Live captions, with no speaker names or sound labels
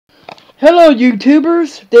Hello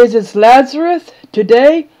YouTubers, this is Lazarus.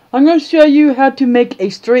 Today I'm going to show you how to make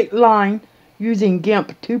a straight line using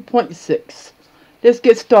GIMP 2.6. Let's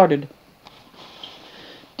get started.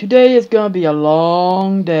 Today is going to be a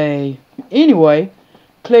long day. Anyway,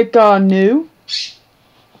 click on New.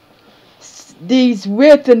 These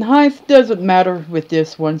width and height doesn't matter with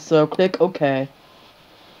this one, so click OK.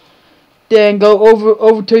 Then go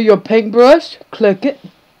over to your paintbrush, click it.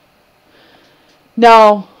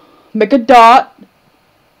 Now make a dot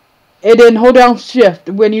and then hold down shift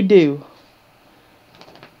when you do.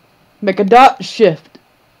 Make a dot, shift,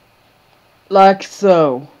 like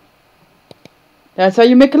so. That's how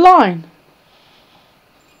you make a line.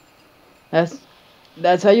 That's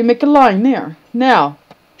how you make a line there. Now,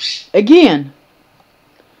 again,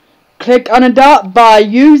 click on a dot by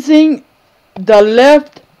using the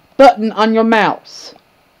left button on your mouse.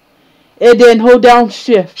 And then hold down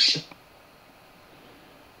shift.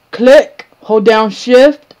 Click, hold down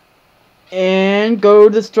shift, and go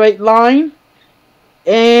to the straight line.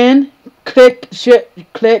 And click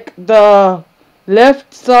the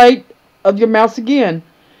left side of your mouse again.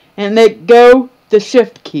 And let go the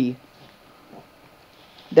shift key.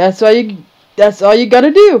 That's all you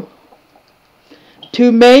gotta do.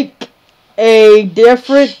 To make a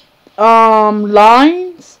different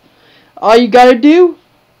lines, all you gotta do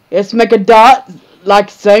is make a dot, like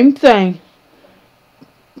same thing.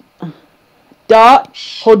 Dot,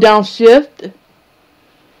 hold down shift,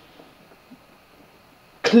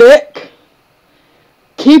 click,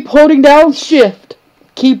 keep holding down shift,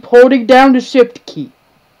 keep holding down the shift key,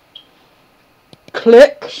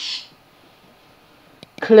 click,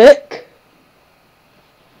 click,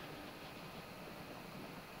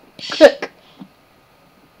 click.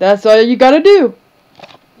 That's all you gotta do.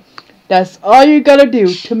 That's all you gotta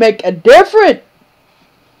do to make a different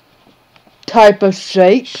type of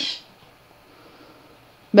shape.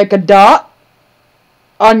 Make a dot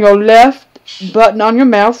on your left button on your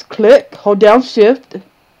mouse, click, hold down shift,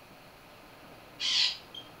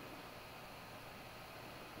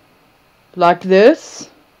 like this.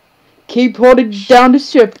 Keep holding down the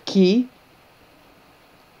shift key.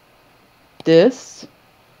 This,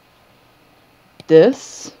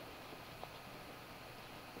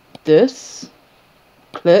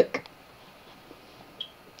 click,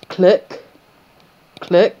 click,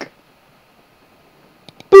 click.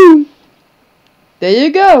 Boom! There you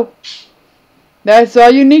go. That's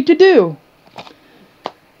all you need to do.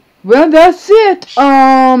 Well, that's it.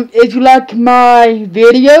 If you like my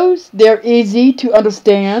videos, they're easy to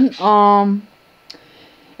understand.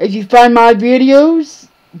 If you find my videos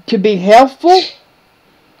to be helpful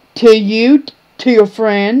to you, to your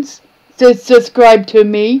friends, subscribe to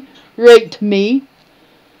me, rate me.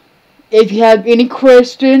 If you have any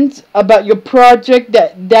questions about your project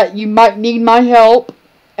that you might need my help,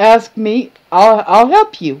 ask me. I'll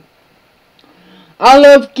help you. I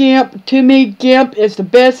love GIMP. To me, GIMP is the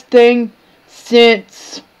best thing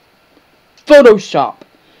since Photoshop.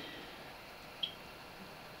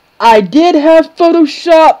 I did have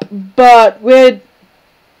Photoshop, but when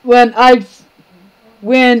I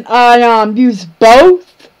use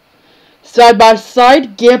both side by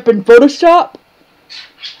side, GIMP and Photoshop,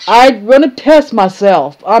 I'd run a test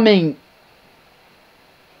myself. I mean,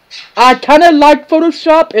 I kind of like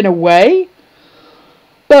Photoshop in a way,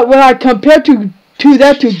 but when I compare to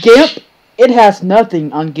GIMP, it has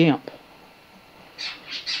nothing on GIMP.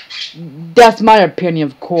 That's my opinion,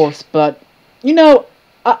 of course, but you know,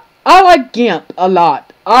 I like GIMP a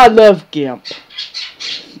lot. I love GIMP.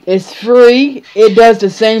 It's free. It does the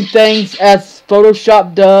same things as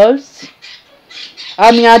Photoshop does.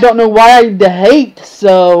 I mean, I don't know why I hate,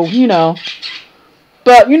 so, you know.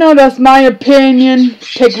 But, you know, that's my opinion.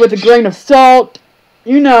 Take it with a grain of salt.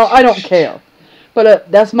 You know, I don't care. But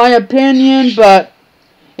that's my opinion. But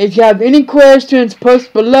if you have any questions,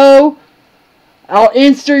 post below. I'll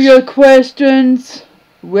answer your questions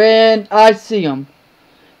when I see them.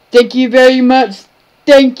 Thank you very much.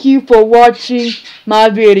 Thank you for watching my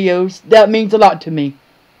videos. That means a lot to me.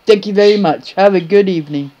 Thank you very much. Have a good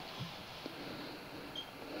evening.